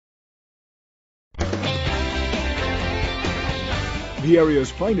The area's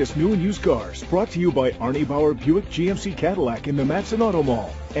finest new and used cars, brought to you by Arnie Bauer Buick GMC Cadillac in the Matteson Auto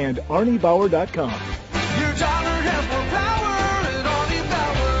Mall and ArnieBauer.com. Your dollar has more power at Arnie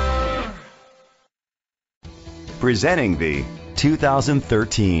Bauer. Presenting the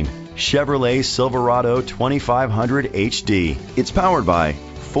 2013 Chevrolet Silverado 2500HD. It's powered by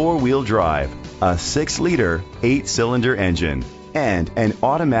four-wheel drive, a 6-liter, 8-cylinder engine, and an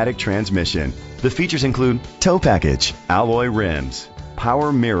automatic transmission. The features include tow package, alloy rims,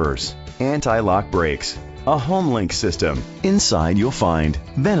 power mirrors, anti-lock brakes, a HomeLink system. Inside you'll find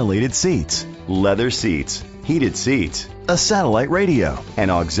ventilated seats, leather seats, heated seats, a satellite radio,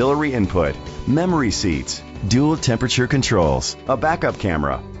 an auxiliary input, memory seats, dual temperature controls, a backup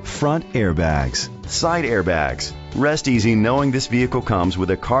camera, front airbags, side airbags. Rest easy knowing this vehicle comes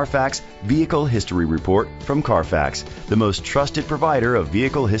with a Carfax Vehicle History Report from Carfax, the most trusted provider of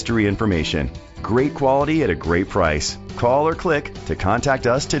vehicle history information. Great quality at a great price. Call or click to contact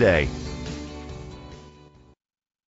us today.